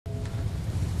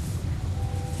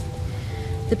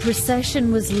The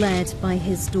procession was led by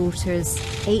his daughters,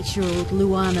 8-year-old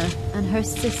Luana and her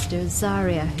sister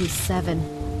Zaria, who's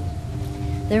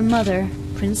 7. Their mother,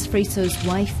 Prince Friso's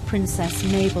wife, Princess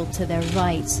Mabel, to their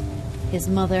right. His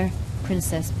mother,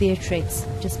 Princess Beatrix,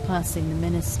 just passing the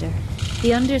minister.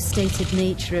 The understated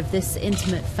nature of this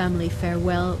intimate family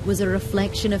farewell was a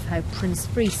reflection of how Prince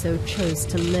Friso chose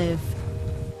to live.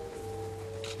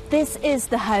 This is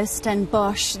the Huis ten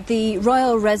Bosch, the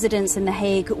royal residence in The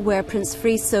Hague where Prince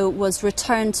Friso was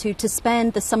returned to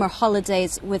spend the summer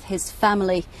holidays with his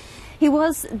family. He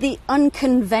was the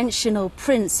unconventional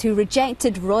prince who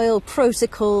rejected royal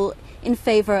protocol in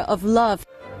favour of love.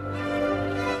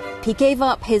 He gave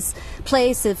up his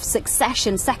place of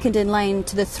succession, second in line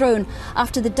to the throne,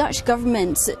 after the Dutch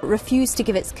government refused to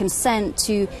give its consent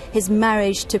to his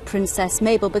marriage to Princess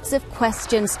Mabel because of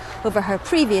questions over her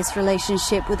previous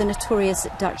relationship with a notorious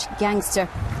Dutch gangster.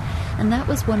 And that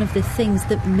was one of the things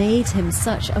that made him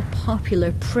such a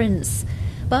popular prince.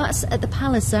 But at the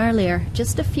palace earlier,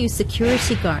 just a few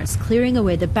security guards clearing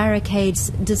away the barricades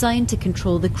designed to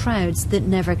control the crowds that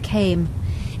never came.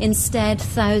 Instead,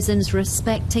 thousands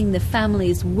respecting the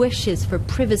family's wishes for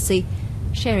privacy,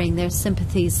 sharing their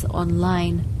sympathies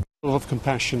online. A lot of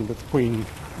compassion with the Queen,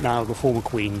 now the former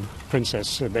Queen,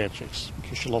 Princess Beatrix,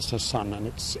 because she lost her son, and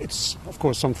it's of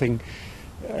course something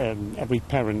every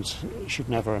parent should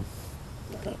never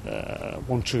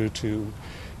want to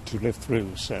live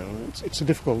through. So it's a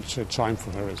difficult time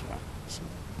for her as well. So.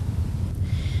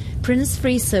 Prince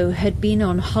Friso had been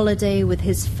on holiday with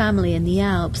his family in the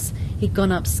Alps. He'd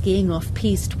gone up skiing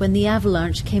off-piste when the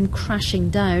avalanche came crashing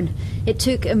down. It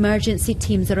took emergency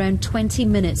teams around 20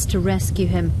 minutes to rescue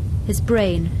him. His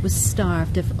brain was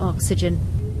starved of oxygen.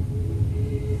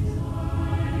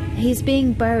 He's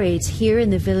being buried here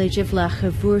in the village of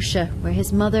Lage Vuursche, where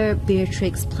his mother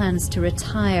Beatrix plans to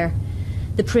retire.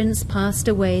 The prince passed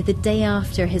away the day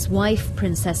after his wife,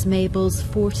 Princess Mabel's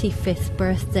 45th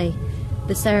birthday.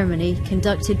 The ceremony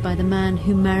conducted by the man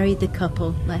who married the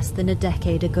couple less than a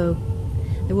decade ago.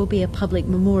 There will be a public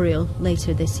memorial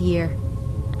later this year.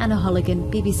 Anna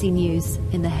Holligan, BBC News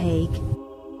in The Hague.